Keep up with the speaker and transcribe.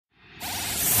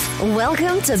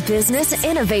Welcome to Business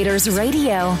Innovators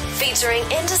Radio, featuring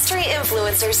industry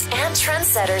influencers and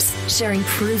trendsetters sharing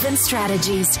proven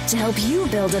strategies to help you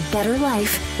build a better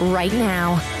life right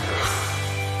now.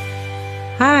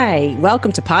 Hi,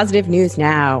 welcome to Positive News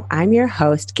Now. I'm your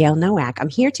host, Gail Nowak. I'm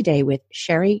here today with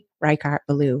Richert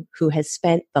Belul, who has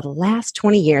spent the last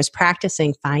 20 years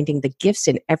practicing finding the gifts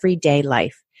in everyday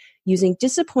life. Using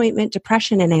disappointment,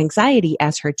 depression, and anxiety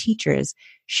as her teachers,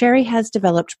 Sherry has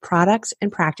developed products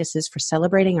and practices for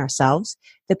celebrating ourselves,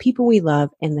 the people we love,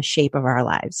 and the shape of our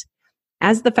lives.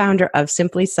 As the founder of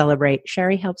Simply Celebrate,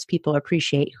 Sherry helps people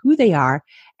appreciate who they are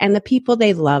and the people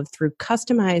they love through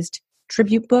customized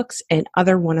tribute books and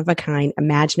other one-of-a-kind,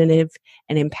 imaginative,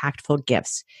 and impactful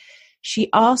gifts. She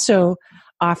also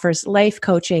offers life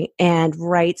coaching and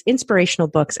writes inspirational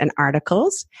books and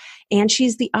articles. And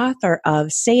she's the author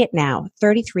of Say It Now,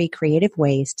 33 Creative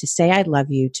Ways to Say I Love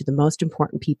You to the Most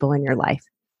Important People in Your Life.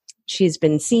 She's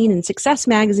been seen in Success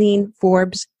Magazine,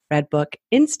 Forbes, Redbook,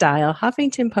 InStyle,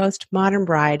 Huffington Post, Modern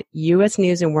Bride, U.S.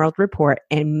 News and World Report,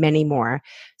 and many more.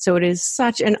 So it is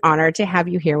such an honor to have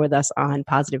you here with us on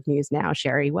Positive News Now.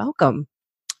 Sherry, welcome.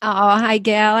 Oh, hi,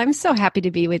 Gail. I'm so happy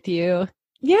to be with you.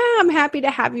 Yeah, I'm happy to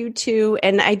have you too.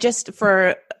 And I just,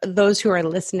 for those who are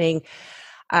listening,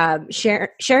 Sherry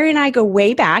and I go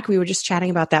way back. We were just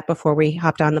chatting about that before we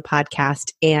hopped on the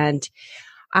podcast. And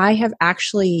I have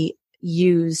actually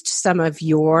used some of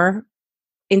your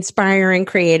inspiring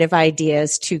creative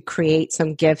ideas to create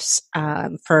some gifts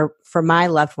for my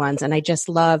loved ones. And I just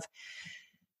love,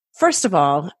 first of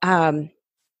all, how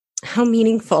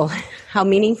meaningful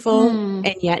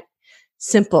and yet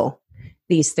simple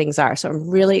these things are. So I'm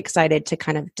really excited to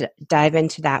kind of dive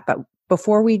into that. But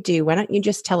before we do, why don't you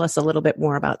just tell us a little bit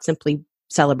more about Simply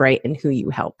Celebrate and who you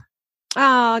help?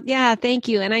 Oh, yeah, thank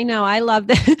you. And I know I love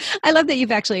that. I love that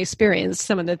you've actually experienced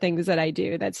some of the things that I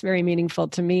do. That's very meaningful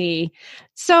to me.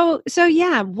 So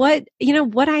yeah, what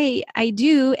I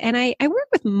do, and I work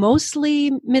with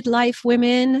mostly midlife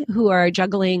women who are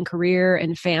juggling career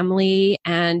and family,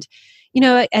 and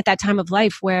at that time of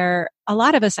life where a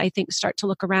lot of us, I think, start to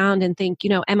look around and think,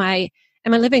 am I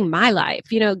living my life?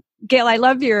 Gail, I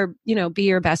love your, be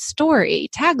your best story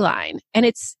tagline. And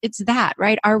it's that,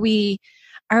 right? Are we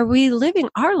living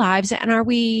our lives, and are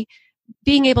we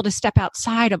being able to step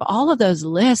outside of all of those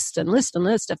lists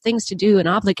of things to do and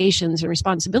obligations and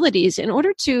responsibilities in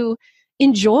order to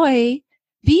enjoy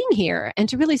being here and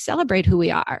to really celebrate who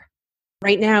we are?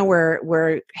 Right now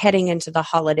we're heading into the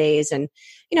holidays, and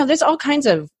there's all kinds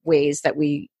of ways that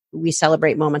we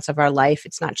celebrate moments of our life.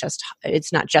 It's not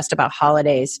just about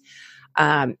holidays.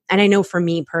 And I know for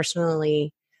me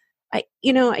personally, I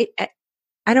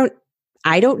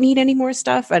don't need any more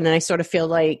stuff. And I sort of feel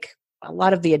like a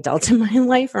lot of the adults in my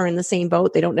life are in the same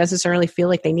boat. They don't necessarily feel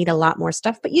like they need a lot more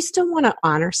stuff, but you still want to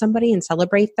honor somebody and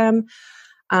celebrate them.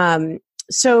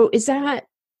 So is that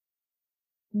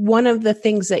one of the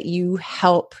things that you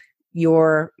help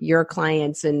your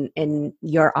clients and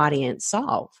your audience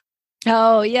solve?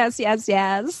 Oh, yes.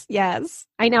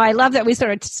 I know. I love that we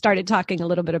started talking a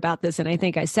little bit about this. And I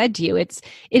think I said to you, it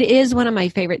is one of my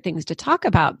favorite things to talk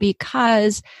about,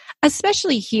 because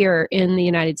especially here in the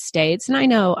United States, and I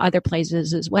know other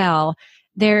places as well,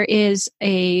 there is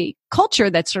a culture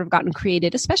that's sort of gotten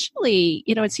created, especially,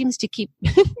 it seems to keep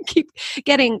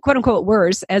getting quote unquote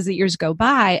worse as the years go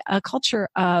by, a culture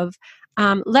of,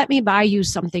 let me buy you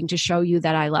something to show you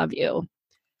that I love you.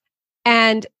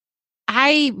 And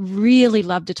I really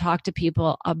love to talk to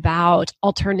people about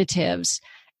alternatives.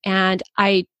 And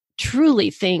I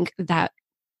truly think that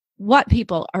what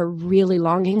people are really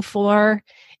longing for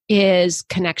is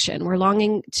connection. We're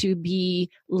longing to be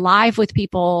live with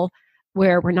people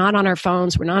where we're not on our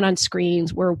phones, we're not on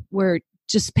screens, we're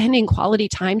just spending quality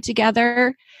time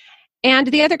together. And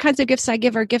the other kinds of gifts I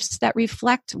give are gifts that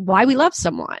reflect why we love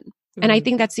someone. Mm-hmm. And I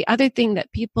think that's the other thing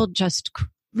that people just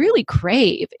really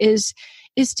crave is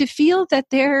to feel that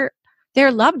they're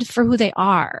loved for who they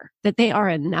are, that they are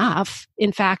enough.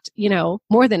 In fact,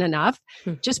 more than enough,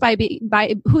 just by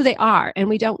who they are. And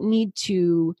we don't need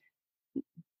to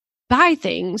buy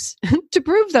things to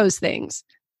prove those things.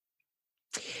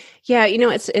 Yeah,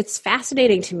 it's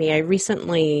fascinating to me. I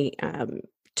recently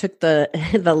took the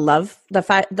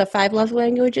five love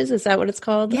languages. Is that what it's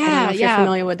called? Yeah, I don't know if you're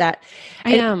familiar with that.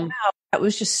 I am. Wow, that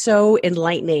was just so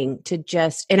enlightening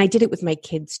and I did it with my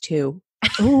kids too.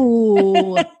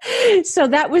 Ooh. So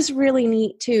that was really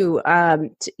neat too.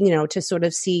 To sort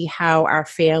of see how our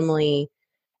family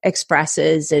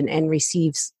expresses and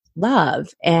receives love.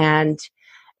 And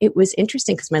it was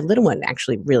interesting because my little one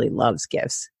actually really loves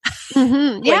gifts.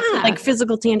 Mm-hmm. Yeah. like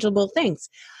physical, tangible things.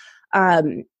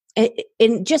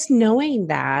 and just knowing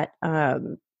that,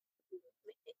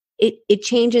 it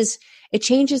changes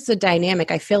the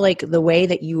dynamic. I feel like the way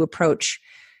that you approach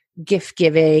gift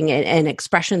giving and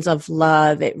expressions of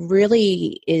love, it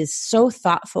really is so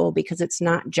thoughtful, because it's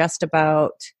not just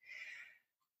about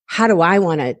how do I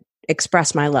want to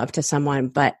express my love to someone,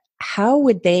 but how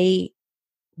would they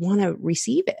want to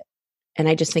receive it? And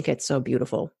I just think it's so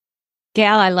beautiful.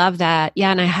 Gail, I love that.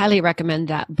 Yeah, and I highly recommend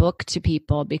that book to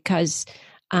people, because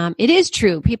it is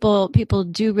true. People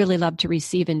do really love to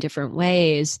receive in different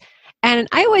ways. And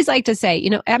I always like to say,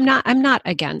 I'm not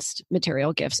against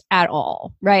material gifts at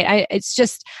all, right?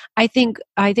 I think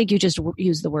you just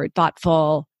use the word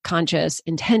thoughtful, conscious,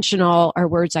 intentional are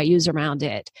words I use around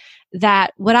it.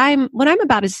 That what I'm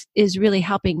about is really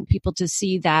helping people to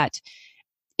see that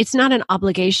it's not an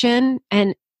obligation,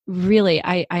 and really,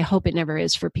 I hope it never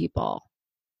is for people.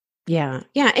 Yeah.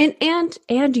 Yeah.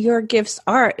 And your gifts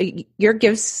and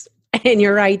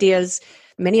your ideas,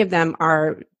 many of them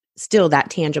are still that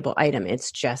tangible item.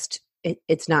 It's just,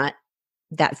 it's not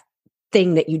that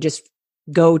thing that you just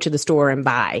go to the store and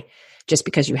buy just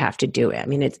because you have to do it. I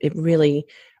mean, it really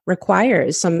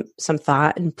requires some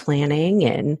thought and planning,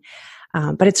 and,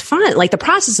 but it's fun. Like the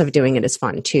process of doing it is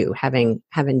fun too, having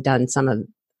done some of,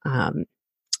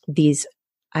 these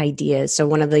ideas. So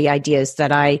one of the ideas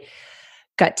that I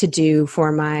got to do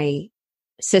for my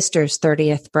sister's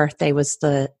 30th birthday was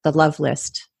the love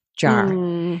list jar.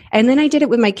 And then I did it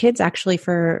with my kids actually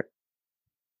for,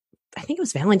 I think it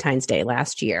was Valentine's Day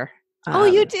last year. Oh,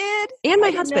 you did? And my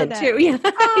husband too. Yeah.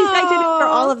 I did it for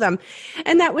all of them.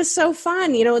 And that was so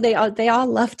fun. They all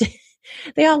loved it.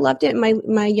 They all loved it.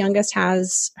 My youngest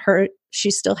she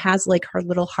still has like her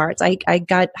little hearts. I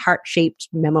got heart-shaped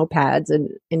memo pads and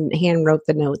hand wrote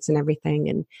the notes and everything,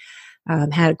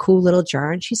 and had a cool little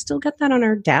jar, and she still got that on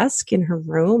her desk in her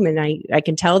room. And I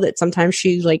can tell that sometimes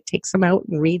she like takes them out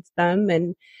and reads them,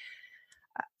 and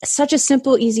such a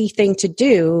simple, easy thing to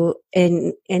do.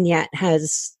 And yet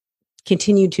has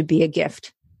continued to be a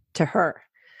gift to her.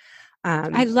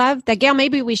 I love that, Gail.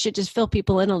 Maybe we should just fill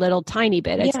people in a little tiny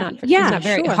bit. It's not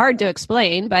very hard to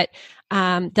explain, but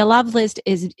the love list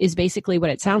is basically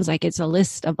what it sounds like. It's a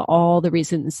list of all the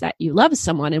reasons that you love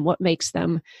someone and what makes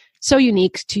them so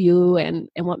unique to you, and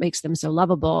what makes them so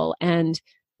lovable. And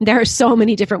there are so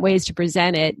many different ways to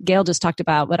present it. Gail just talked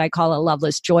about what I call a love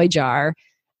list joy jar.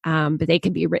 But they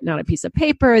can be written on a piece of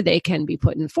paper. They can be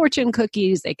put in fortune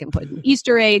cookies. They can put in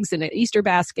Easter eggs in an Easter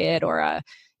basket, or a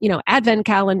advent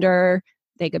calendar.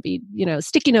 They could be,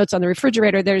 sticky notes on the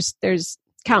refrigerator. There's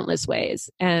countless ways.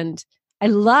 And I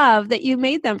love that you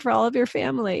made them for all of your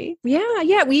family.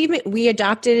 Yeah. We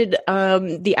adopted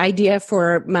the idea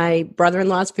for my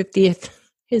brother-in-law's 50th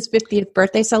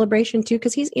birthday celebration too,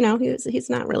 because he's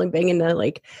not really big into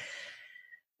like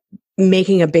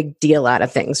making a big deal out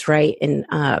of things, right? And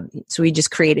so we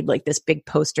just created like this big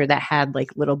poster that had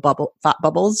like little thought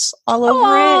bubbles all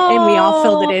over it, and we all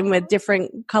filled it in with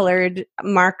different colored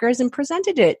markers and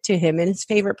presented it to him in his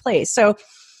favorite place. So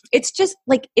it's just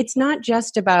like, it's not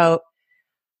just about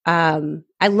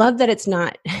I love that it's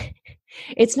not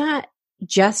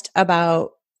just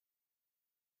about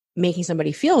making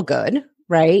somebody feel good,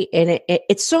 right? And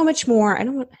it's so much more.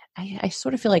 I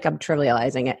sort of feel like I'm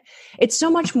trivializing it. It's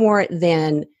so much more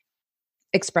than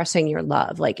expressing your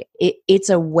love. Like it's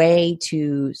a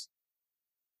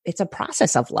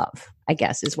process of love, I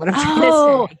guess, is what I'm trying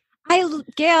to say.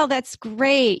 Gail, that's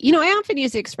great. I often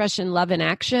use the expression love in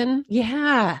action.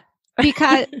 Yeah.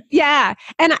 Because, yeah.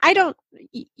 And I don't,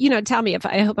 tell me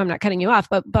I hope I'm not cutting you off,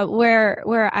 but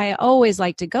where I always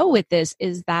like to go with this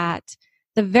is that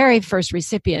the very first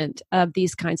recipient of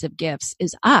these kinds of gifts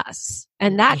is us.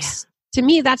 And that's, to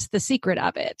me, that's the secret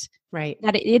of it. Right.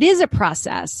 That it is a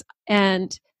process.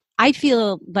 And I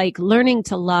feel like learning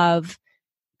to love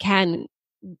can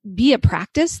be a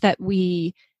practice that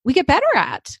we get better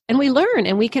at, and we learn,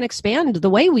 and we can expand the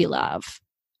way we love.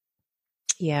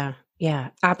 Yeah.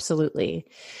 Yeah, absolutely.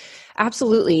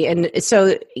 Absolutely. And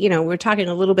so, we're talking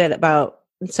a little bit about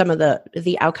some of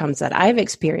the outcomes that I've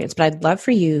experienced, but I'd love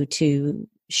for you to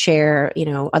share,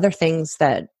 other things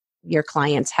that your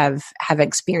clients have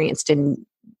experienced in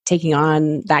taking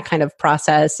on that kind of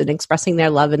process and expressing their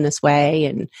love in this way,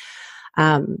 and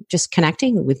just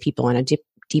connecting with people on a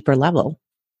deeper level.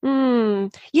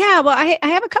 Yeah, well, I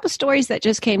have a couple stories that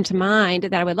just came to mind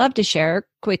that I would love to share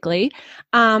quickly.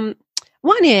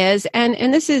 One is,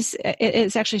 and this is,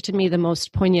 it's actually to me the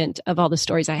most poignant of all the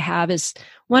stories I have, is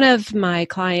one of my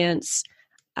clients,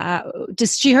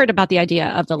 she heard about the idea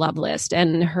of the love list,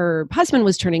 and her husband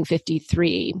was turning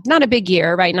 53. Not a big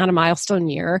year, right? Not a milestone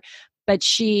year, but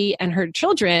she and her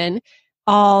children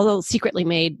all secretly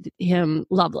made him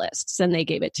love lists, and they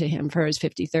gave it to him for his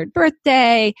 53rd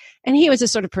birthday. And he was the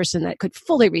sort of person that could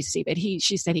fully receive it.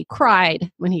 She said he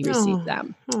cried when he received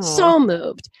them. So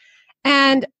moved.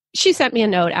 And she sent me a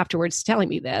note afterwards telling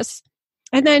me this.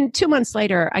 And then 2 months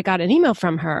later, I got an email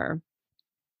from her,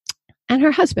 and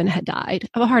her husband had died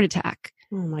of a heart attack.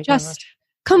 Oh my gosh.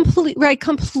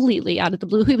 Completely out of the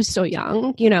blue. He was so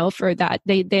young, for that.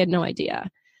 They had no idea.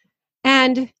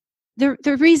 And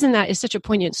the reason that is such a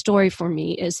poignant story for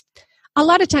me is a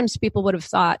lot of times people would have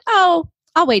thought, oh,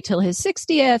 I'll wait till his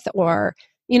 60th or,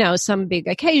 some big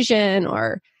occasion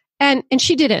and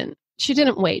she didn't. She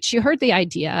didn't wait. She heard the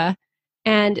idea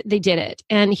and they did it.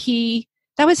 And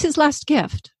that was his last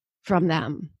gift from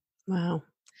them. Wow.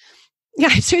 Yeah.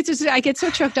 So I get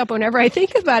so choked up whenever I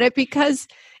think about it because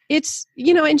it's,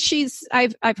 and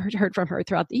I've heard from her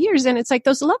throughout the years, and it's like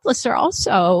those love lists are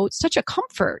also such a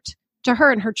comfort to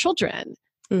her and her children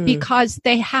because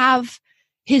they have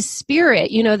his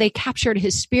spirit, they captured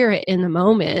his spirit in the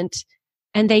moment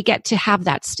and they get to have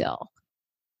that still.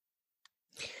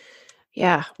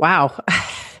 Yeah. Wow.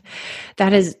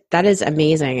 That is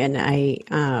amazing.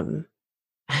 And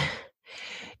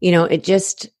it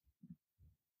just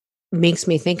makes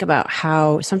me think about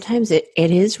how sometimes it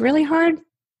is really hard.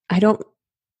 I don't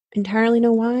entirely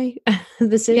know why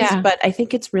this is, but I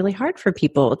think it's really hard for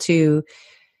people to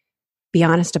be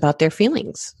honest about their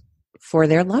feelings for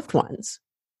their loved ones.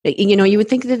 You would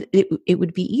think that it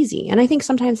would be easy. And I think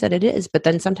sometimes that it is, but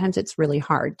then sometimes it's really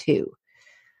hard too.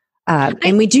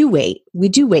 And we do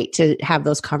wait to have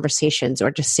those conversations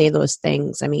or just say those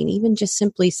things. I mean, even just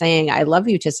simply saying, I love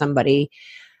you to somebody,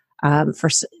 for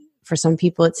some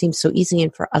people, it seems so easy,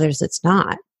 and for others, it's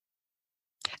not.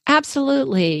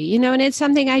 Absolutely. And it's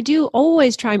something I do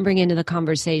always try and bring into the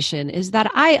conversation is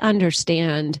that I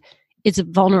understand it's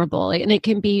vulnerable, and it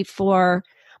can be for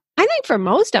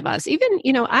most of us. Even,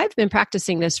 I've been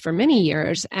practicing this for many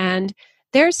years, and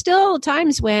there's still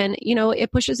times when,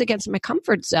 it pushes against my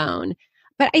comfort zone.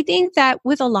 But I think that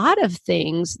with a lot of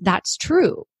things, that's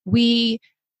true. We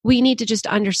need to just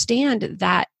understand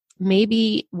that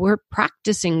maybe we're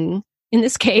practicing, in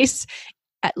this case,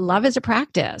 love is a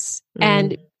practice,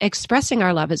 and expressing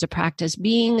our love is a practice.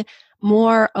 Being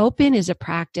more open is a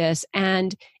practice,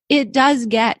 and it does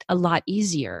get a lot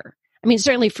easier. I mean,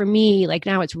 certainly for me, like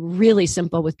now it's really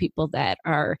simple with people that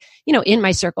are, in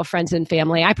my circle, friends and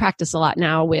family. I practice a lot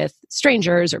now with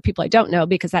strangers or people I don't know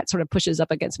because that sort of pushes up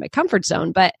against my comfort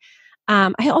zone. But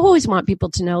I always want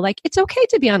people to know, like, it's okay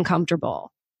to be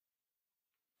uncomfortable.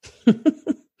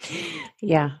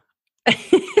 Yeah.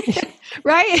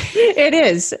 Right? It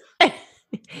is.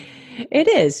 It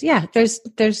is. Yeah.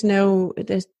 There's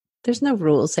no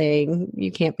rule saying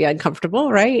you can't be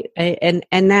uncomfortable, right? And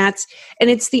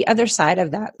it's the other side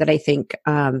of that I think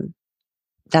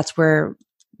that's where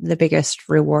the biggest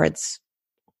rewards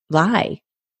lie,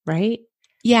 right?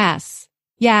 Yes.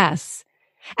 Yes.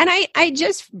 And I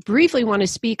just briefly want to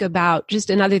speak about just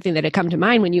another thing that had come to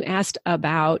mind when you asked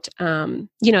about, the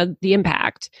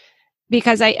impact,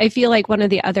 because I feel like one of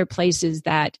the other places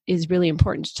that is really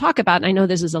important to talk about, and I know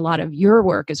this is a lot of your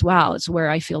work as well, it's where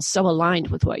I feel so aligned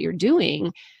with what you're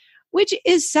doing, which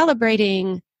is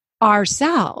celebrating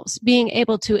ourselves, being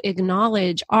able to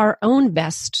acknowledge our own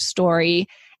best story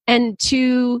and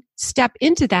to step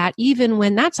into that even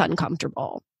when that's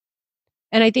uncomfortable.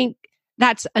 And I think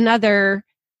that's another,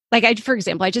 for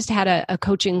example, I just had a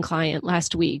coaching client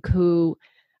last week who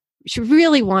she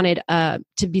really wanted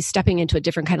to be stepping into a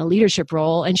different kind of leadership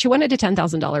role, and she wanted a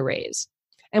 $10,000 raise.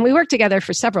 And we worked together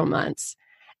for several months,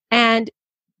 and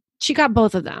she got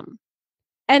both of them.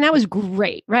 And that was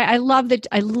great, right? I love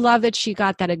that she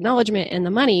got that acknowledgement and the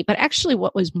money, but actually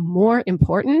what was more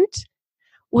important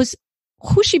was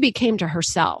who she became to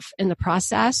herself in the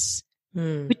process.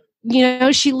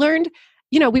 She learned,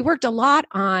 we worked a lot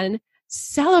on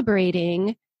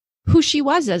celebrating who she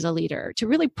was as a leader, to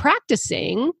really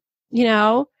practicing,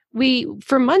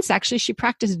 for months, actually, she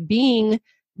practiced being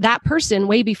that person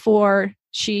way before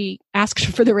she asked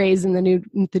for the raise in the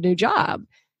new job.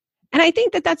 And I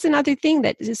think that that's another thing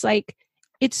that is like,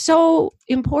 it's so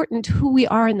important who we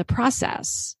are in the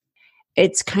process.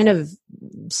 It's kind of,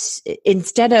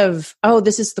 instead of, oh,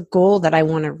 this is the goal that I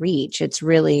want to reach, it's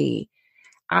really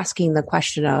asking the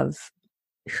question of,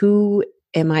 who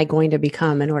am I going to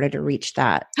become in order to reach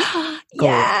that goal?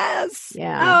 Yes.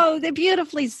 Yeah. Oh, they're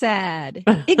beautifully said.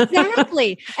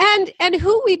 Exactly. and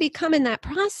who we become in that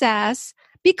process,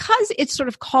 because it's sort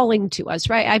of calling to us,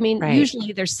 right? I mean,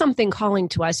 Usually there's something calling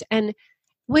to us. And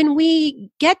when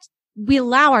we give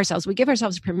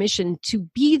ourselves permission to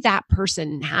be that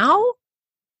person now,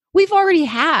 we already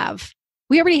have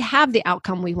we already have the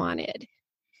outcome we wanted.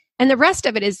 And the rest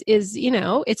of it is,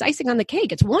 it's icing on the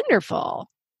cake. It's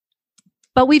wonderful.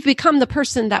 But we've become the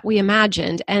person that we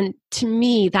imagined. And to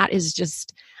me, that is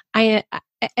just, and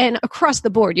across the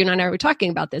board, you and I were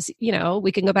talking about this,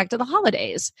 we can go back to the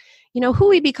holidays, who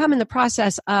we become in the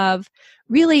process of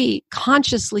really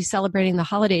consciously celebrating the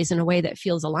holidays in a way that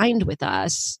feels aligned with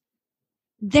us.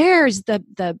 There's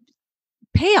the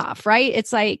payoff, right?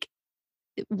 It's like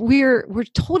we're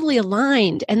totally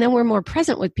aligned, and then we're more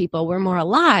present with people. We're more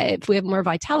alive. We have more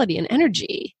vitality and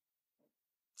energy.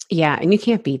 Yeah. And you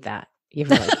can't beat that. You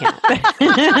really can't.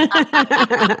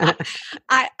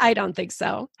 I don't think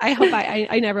so. I hope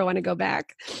I never want to go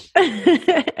back.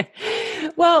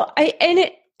 Well,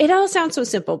 it all sounds so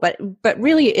simple, but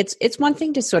really it's one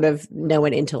thing to sort of know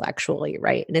it intellectually,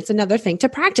 right? And it's another thing to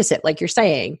practice it, like you're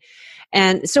saying.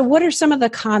 And so what are some of the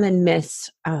common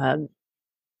myths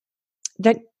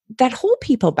that hold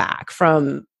people back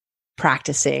from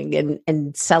practicing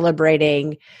and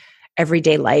celebrating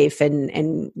everyday life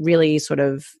and really sort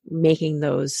of making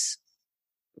those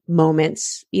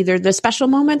moments, either the special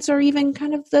moments or even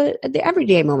kind of the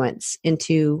everyday moments,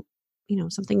 into,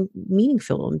 something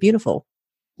meaningful and beautiful?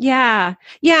 Yeah.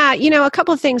 Yeah. A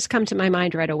couple of things come to my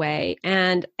mind right away.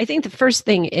 And I think the first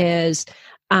thing is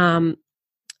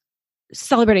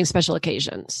celebrating special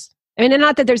occasions. I mean, and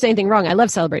not that there's anything wrong. I love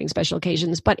celebrating special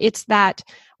occasions, but it's that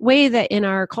way that in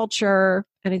our culture,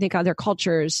 and I think other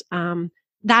cultures,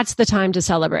 that's the time to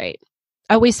celebrate.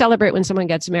 We celebrate when someone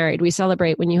gets married. We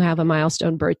celebrate when you have a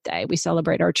milestone birthday. We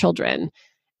celebrate our children.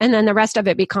 And then the rest of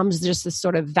it becomes just this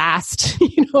sort of vast,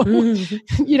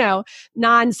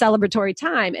 non-celebratory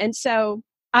time. And so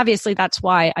obviously that's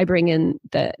why I bring in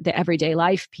the everyday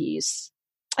life piece.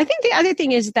 I think the other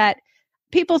thing is that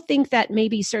people think that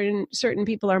maybe certain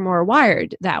people are more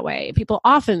wired that way. People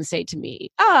often say to me,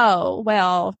 "Oh,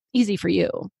 well, easy for you."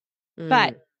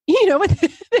 But they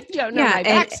don't know my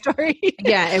backstory.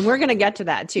 And we're going to get to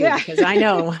that too, because I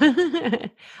know,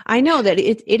 that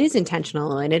it is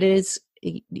intentional, and it is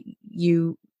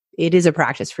a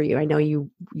practice for you. I know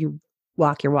you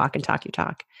walk your walk and talk your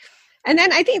talk. And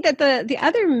then I think that the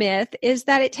other myth is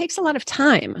that it takes a lot of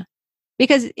time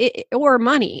or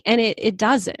money, and it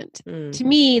doesn't. To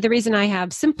me, the reason I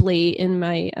have Simply in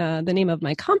my the name of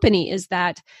my company is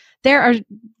that there are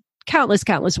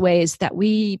countless ways that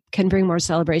we can bring more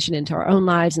celebration into our own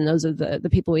lives and those of the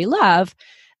people we love,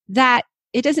 that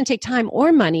it doesn't take time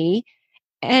or money,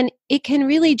 and it can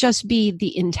really just be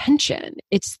the intention.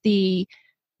 It's the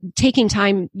taking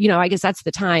time, I guess that's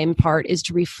the time part, is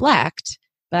to reflect,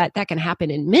 but that can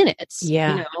happen in minutes.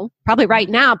 Yeah. Probably right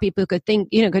now people could think,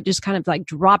 could just kind of like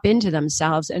drop into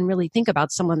themselves and really think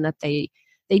about someone that they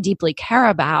deeply care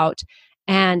about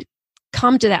and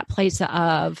come to that place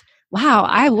of, wow,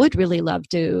 I would really love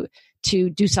to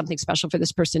do something special for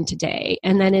this person today.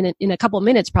 And then in a couple of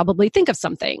minutes, probably think of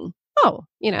something. Oh,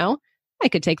 I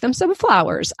could take them some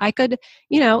flowers. I could,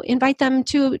 invite them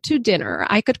to dinner.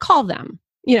 I could call them,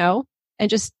 and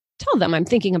just tell them I'm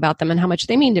thinking about them and how much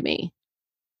they mean to me.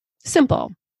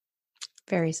 Simple.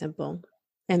 Very simple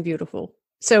and beautiful.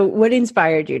 So what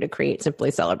inspired you to create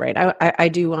Simply Celebrate? I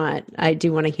do want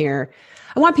to hear,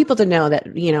 I want people to know that,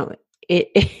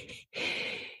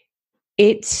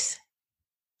 it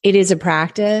is a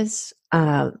practice,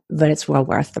 but it's well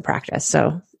worth the practice.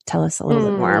 So tell us a little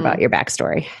bit more about your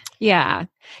backstory. Yeah.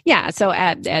 Yeah. So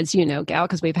as you know, Gail,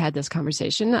 because we've had this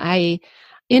conversation,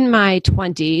 in my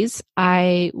 20s,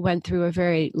 I went through a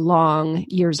very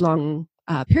years long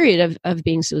period of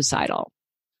being suicidal.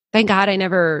 Thank God I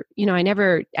never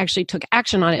actually took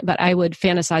action on it, but I would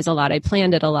fantasize a lot. I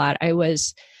planned it a lot. I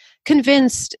was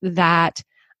convinced that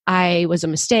I was a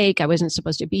mistake. I wasn't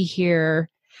supposed to be here.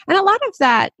 And a lot of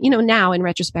that, now in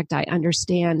retrospect, I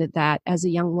understand that as a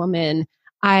young woman,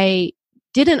 I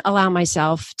didn't allow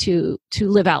myself to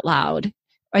live out loud.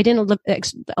 I didn't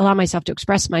allow myself to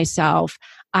express myself.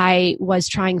 I was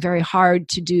trying very hard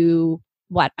to do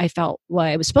what I felt what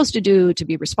I was supposed to do, to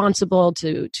be responsible,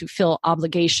 to fill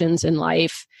obligations in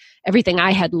life, everything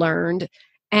I had learned,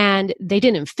 and they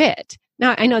didn't fit.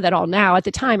 Now, I know that all now. At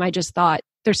the time, I just thought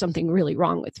there's something really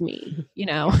wrong with me.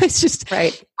 It's just,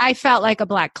 right. I felt like a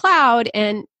black cloud.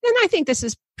 And I think this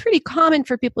is pretty common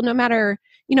for people, no matter,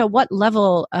 what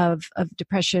level of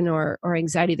depression or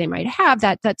anxiety they might have,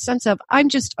 that sense of, I'm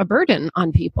just a burden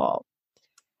on people.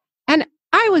 And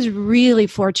I was really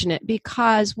fortunate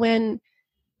because when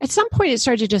at some point it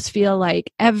started to just feel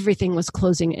like everything was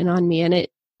closing in on me. And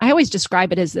I always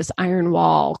describe it as this iron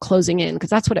wall closing in,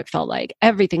 because that's what it felt like.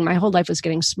 Everything, my whole life was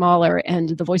getting smaller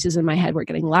and the voices in my head were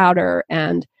getting louder.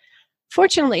 And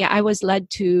fortunately, I was led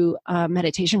to a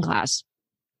meditation class.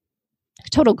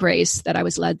 total grace that I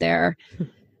was led there.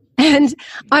 And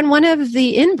on one of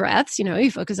the in-breaths,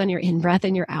 you focus on your in-breath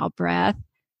and your out-breath.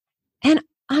 And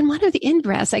on one of the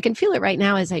in-breaths, I can feel it right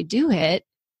now as I do it,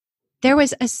 there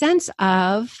was a sense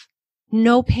of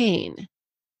no pain.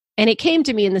 And it came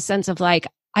to me in the sense of like,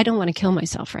 I don't want to kill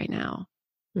myself right now.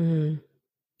 And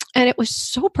it was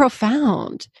so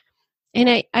profound.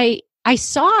 And I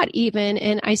saw it even,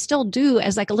 and I still do,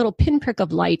 as like a little pinprick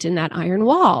of light in that iron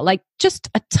wall, like just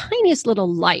a tiniest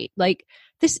little light. Like,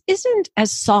 this isn't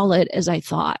as solid as I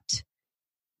thought.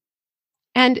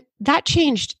 And that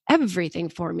changed everything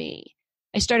for me.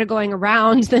 I started going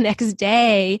around the next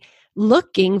day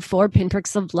looking for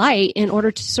pinpricks of light in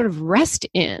order to sort of rest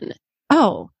in.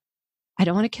 Oh, I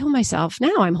don't want to kill myself.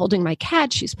 Now I'm holding my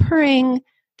cat. She's purring.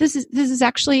 This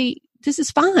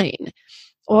is fine.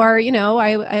 Or,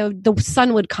 the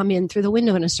sun would come in through the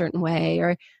window in a certain way,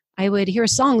 or I would hear a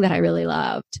song that I really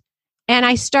loved. And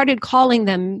I started calling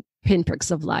them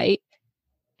pinpricks of light.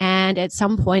 And at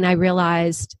some point I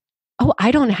realized, oh,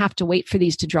 I don't have to wait for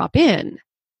these to drop in.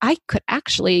 I could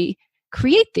actually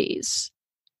create these.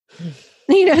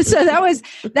 So that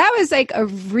was like a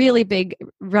really big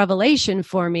revelation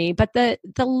for me. But the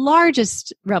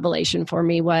largest revelation for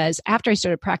me was after I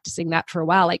started practicing that for a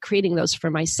while, like creating those for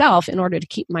myself in order to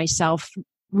keep myself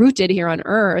rooted here on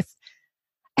earth.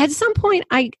 At some point,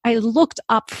 I looked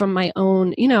up from my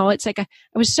own, it's like I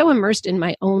was so immersed in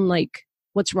my own, like,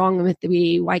 what's wrong with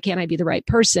me? Why can't I be the right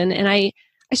person? And I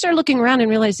started looking around and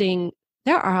realizing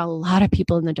there are a lot of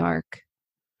people in the dark.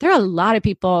 There are a lot of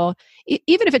people,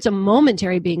 even if it's a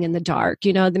momentary being in the dark,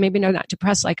 maybe they're not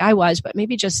depressed like I was, but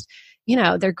maybe just,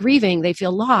 they're grieving, they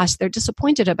feel lost, they're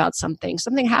disappointed about something.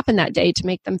 Something happened that day to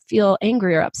make them feel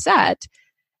angry or upset.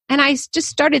 And I just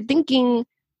started thinking,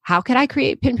 how could I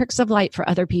create pinpricks of light for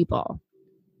other people?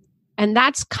 And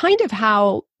that's kind of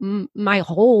how my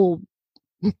whole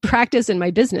practice in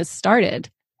my business started.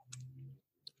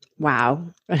 Wow.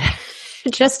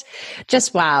 just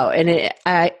wow. And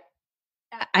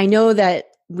I know that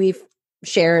we've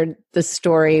shared the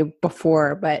story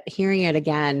before, but hearing it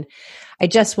again, I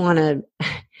just want to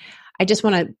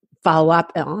follow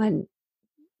up on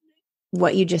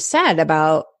what you just said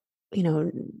about,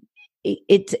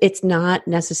 it's not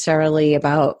necessarily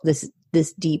about this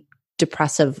deep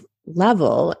depressive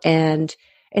level. And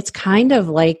it's kind of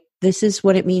like, this is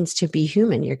what it means to be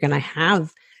human. You're going to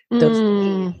have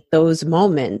those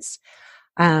moments,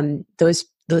 those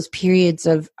periods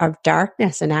of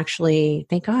darkness, and actually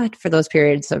thank God for those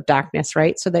periods of darkness,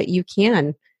 right? So that you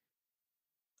can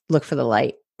look for the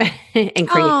light and create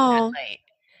that light.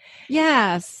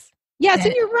 Yes. Yes.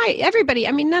 And you're right.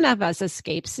 Everybody, none of us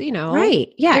escapes,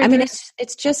 Right. Yeah.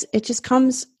 It just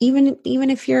comes, even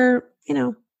if you're,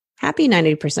 happy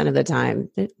 90% of the time,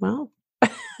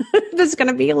 there's going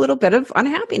to be a little bit of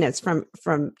unhappiness from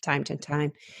time to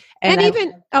time.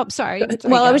 Sorry.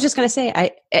 Well, I was just going to say,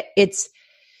 I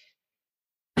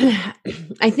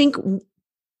think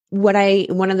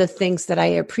one of the things that I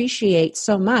appreciate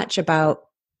so much about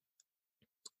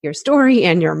your story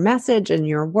and your message and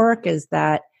your work is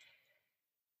that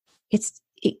it's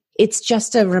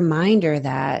just a reminder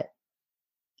that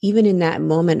even in that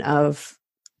moment of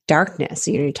darkness,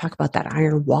 you talk about that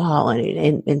iron wall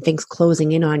and things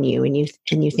closing in on you, and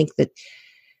you think that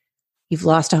you've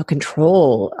lost all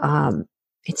control.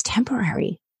 It's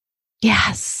temporary.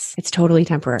 Yes. It's totally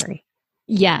temporary.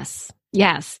 Yes.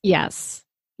 Yes. Yes.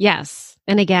 Yes.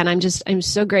 And again, I'm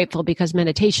so grateful because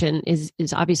meditation is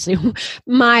obviously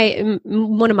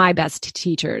one of my best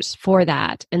teachers for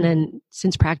that. And then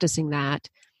since practicing that,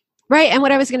 right. And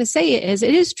what I was going to say is,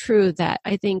 it is true that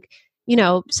I think,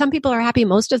 some people are happy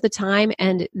most of the time,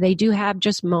 and they do have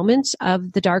just moments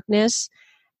of the darkness.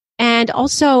 And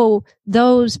also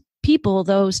those people,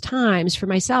 those times, for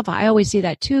myself, I always see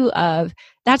that too,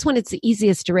 that's when it's the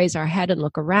easiest to raise our head and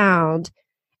look around.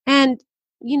 And,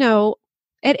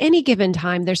 at any given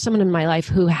time, there's someone in my life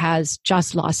who has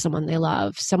just lost someone they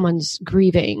love. Someone's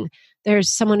grieving.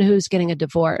 There's someone who's getting a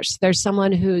divorce. There's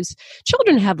someone whose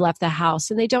children have left the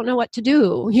house and they don't know what to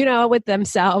do, with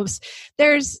themselves.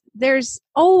 There's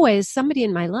always somebody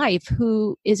in my life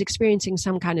who is experiencing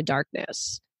some kind of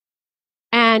darkness.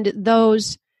 And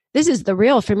this is the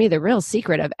real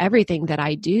secret of everything that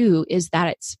I do is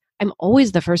that I'm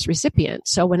always the first recipient.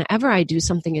 So whenever I do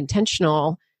something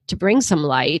intentional to bring some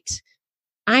light,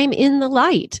 I'm in the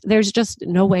light. There's just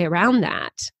no way around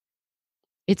that.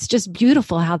 It's just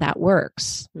beautiful how that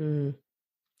works.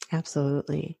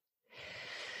 Absolutely.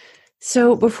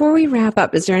 So before we wrap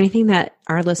up, is there anything that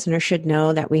our listeners should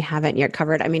know that we haven't yet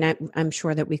covered? I'm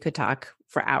sure that we could talk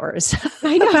for hours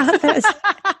I know. about this.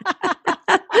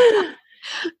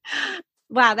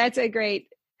 Wow, that's a great.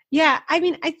 Yeah, I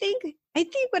mean, I think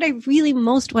what I really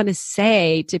most want to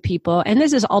say to people, and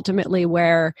this is ultimately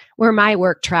where my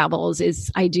work travels,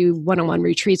 is I do one-on-one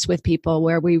retreats with people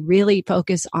where we really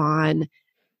focus on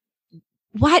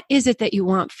what is it that you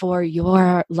want for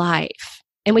your life.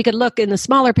 And we could look in the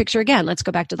smaller picture again. Let's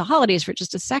go back to the holidays for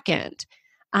just a second.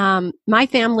 My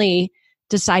family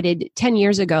decided 10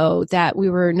 years ago that we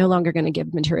were no longer going to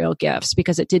give material gifts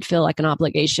because it did feel like an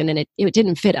obligation and it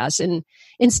didn't fit us. And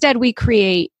instead we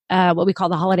create what we call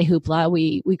the holiday hoopla.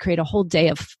 We create a whole day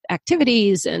of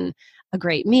activities and a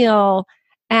great meal.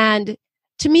 And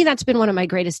to me, that's been one of my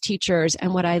greatest teachers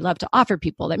and what I love to offer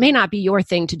people. That may not be your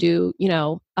thing to do,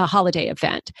 a holiday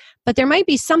event, but there might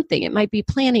be something. It might be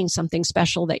planning something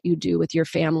special that you do with your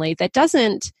family that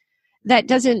doesn't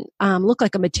look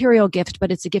like a material gift,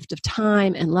 but it's a gift of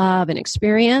time and love and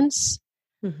experience.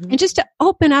 Mm-hmm. And just to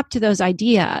open up to those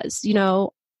ideas,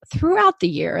 throughout the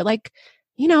year, like,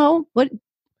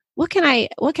 what can I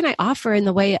offer in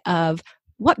the way of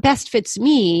what best fits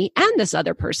me and this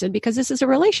other person, because this is a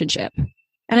relationship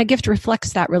and a gift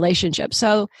reflects that relationship.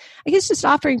 So I guess just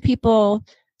offering people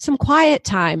some quiet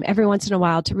time every once in a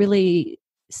while to really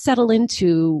settle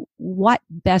into what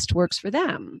best works for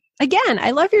them. Again,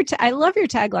 I love your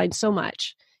tagline so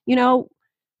much.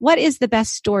 What is the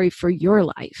best story for your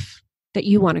life that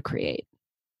you want to create?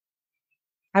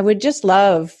 I would just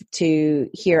love to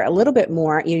hear a little bit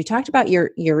more. You talked about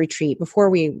your retreat. Before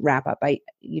we wrap up,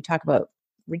 you talk about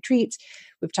retreats.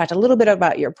 We've talked a little bit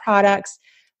about your products.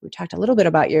 We've talked a little bit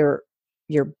about your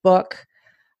book.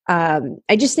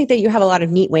 I just think that you have a lot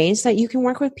of neat ways that you can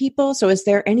work with people. So is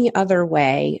there any other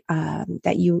way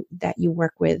that you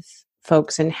work with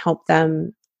folks and help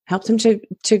them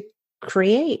to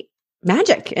create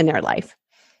magic in their life?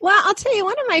 Well, I'll tell you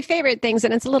one of my favorite things,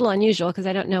 and it's a little unusual because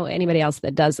I don't know anybody else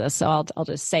that does this, so I'll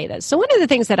just say this. So one of the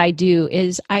things that I do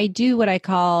is I do what I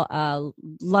call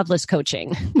loveless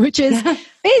coaching, which is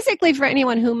basically for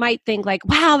anyone who might think like,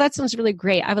 wow, that sounds really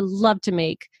great. I would love to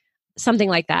make something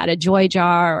like that, a joy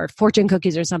jar or fortune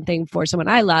cookies or something for someone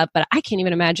I love, but I can't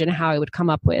even imagine how I would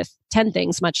come up with 10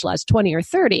 things, much less 20 or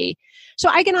 30. So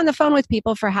I get on the phone with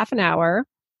people for half an hour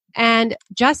and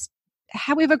just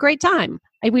we have a great time.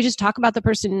 We just talk about the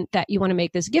person that you want to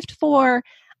make this gift for.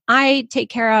 I take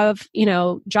care of,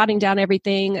 jotting down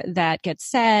everything that gets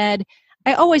said.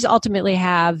 I always ultimately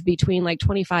have between like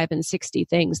 25 and 60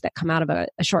 things that come out of a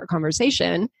short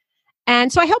conversation.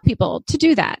 And so I help people to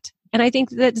do that. And I think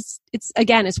that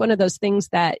it's one of those things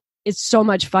that is so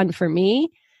much fun for me.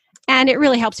 And it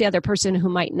really helps the other person who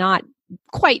might not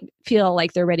quite feel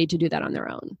like they're ready to do that on their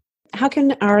own. How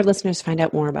can our listeners find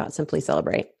out more about Simply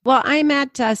Celebrate? Well, I'm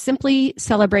at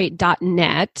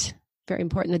simplycelebrate.net. Very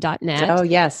important, the .net. Oh,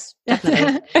 yes,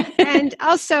 definitely. And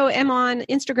also am on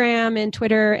Instagram and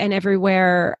Twitter and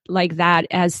everywhere like that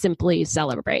as Simply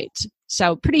Celebrate.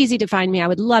 So pretty easy to find me. I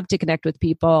would love to connect with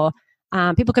people.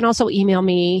 People can also email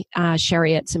me,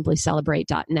 Sherry at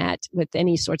simplycelebrate.net with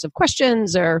any sorts of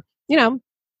questions or,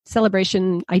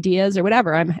 celebration ideas or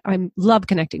whatever. I'm love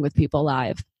connecting with people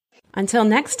live. Until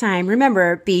next time,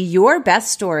 remember, be your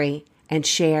best story and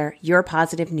share your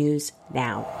positive news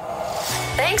now.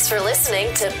 Thanks for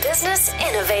listening to Business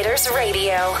Innovators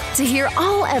Radio. To hear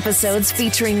all episodes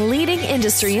featuring leading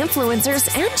industry influencers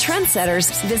and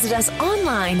trendsetters, visit us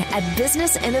online at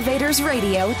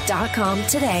businessinnovatorsradio.com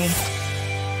today.